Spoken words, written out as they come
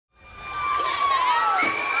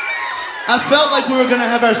I felt like we were gonna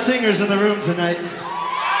have our singers in the room tonight.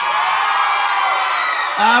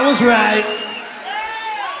 I was right.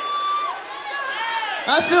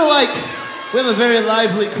 I feel like we have a very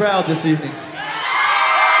lively crowd this evening.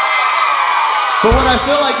 But what I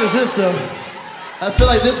feel like is this though. I feel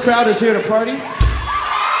like this crowd is here to party.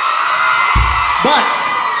 But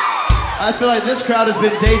I feel like this crowd has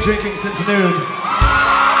been day drinking since noon.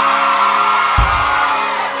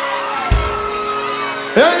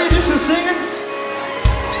 Ready to do some singing?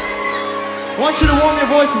 I want you to warm your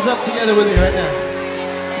voices up together with me right now.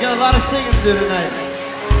 You got a lot of singing to do tonight.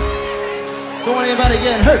 Don't want anybody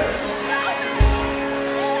getting hurt.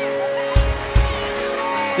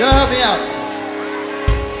 Y'all help me out.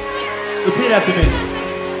 Repeat after me.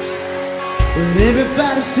 Well,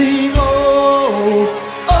 everybody sing, oh,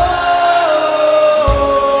 oh, oh,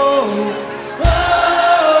 oh,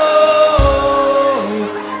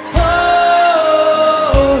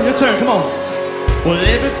 oh. Your turn, come on. Well,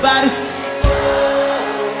 everybody sing.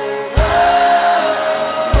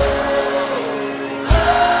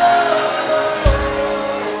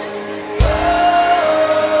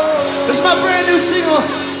 This is my brand new single.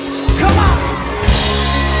 Come on.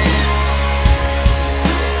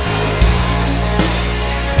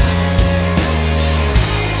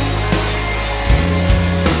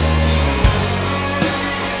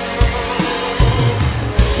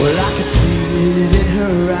 Well, I could see it in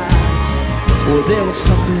her eyes. Well, there was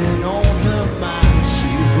something on her mind. She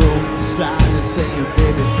broke the silence saying,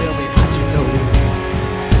 baby, tell me how'd you know?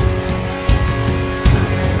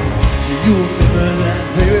 Do you remember that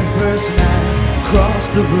very first night? Across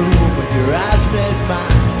the room when your eyes met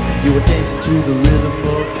mine. You were dancing to the rhythm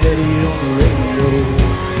of Petty on the radio.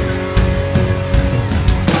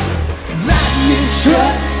 Lightning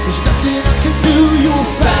struck, there's nothing I can do. You'll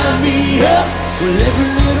find me up with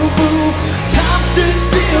every little move. Time stood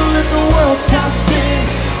still and the world stopped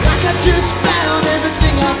spinning. Like I just found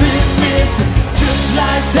everything I've been missing. Just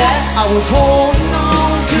like that, I was holding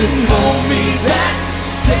on, couldn't hold me back.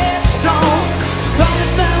 Set stone,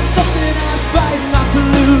 finally found something I'd fight not to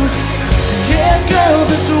lose. Yeah, girl,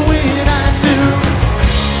 that's when I knew.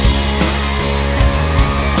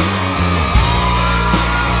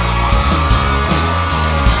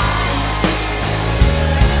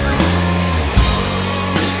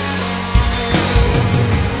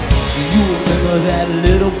 That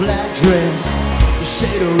little black dress, the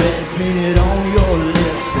shade of red painted on your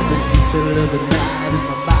lips. Every detail of the night in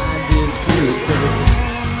my mind is clear as day.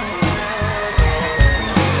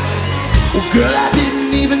 Well, girl, I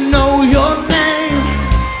didn't even know your name.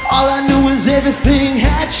 All I knew was everything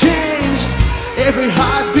had changed. Every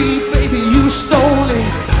heartbeat, baby, you stole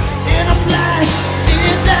it. In a flash,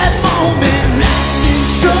 in that moment, lightning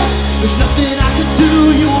struck. There's nothing I can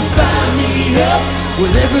do, you'll find me up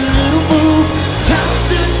with every little move. Time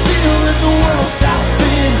stood still and the world stopped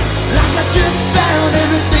spinning. Like I just found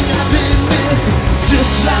everything I've been missing.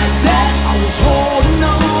 Just like that, I was holding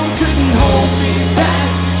on, couldn't hold me back.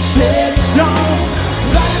 Set in stone,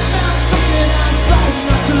 finally found something I'd fight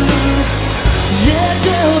not to lose. Yeah,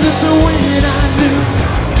 girl, that's when I knew.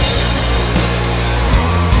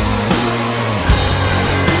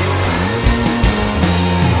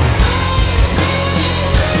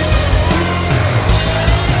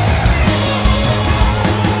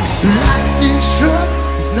 Lightning struck,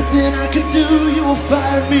 there's nothing I can do. You will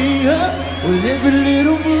find me up with every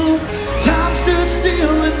little move. Time stood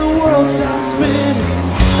still and the world stopped spinning.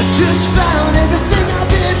 I just found everything I've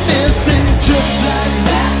been missing. Just like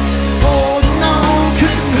that, holding on,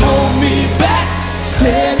 couldn't hold me back.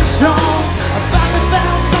 Set in stone, I finally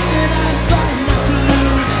found something I'd fight not to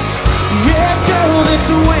lose. Yeah, girl, that's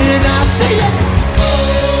when I see it. Oh,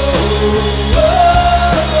 oh.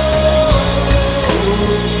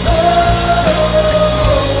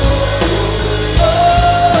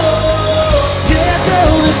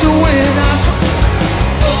 So when I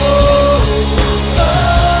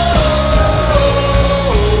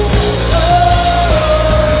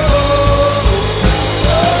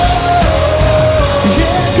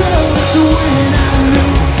yeah, girl, that's when I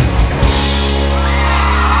knew.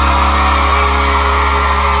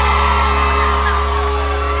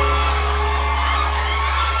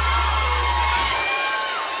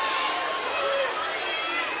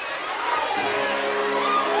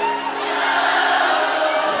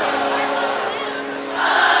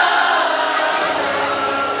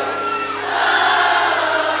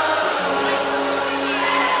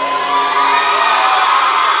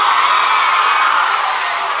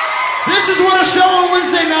 This is what a show on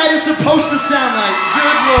Wednesday night is supposed to sound like.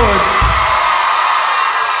 Good Lord.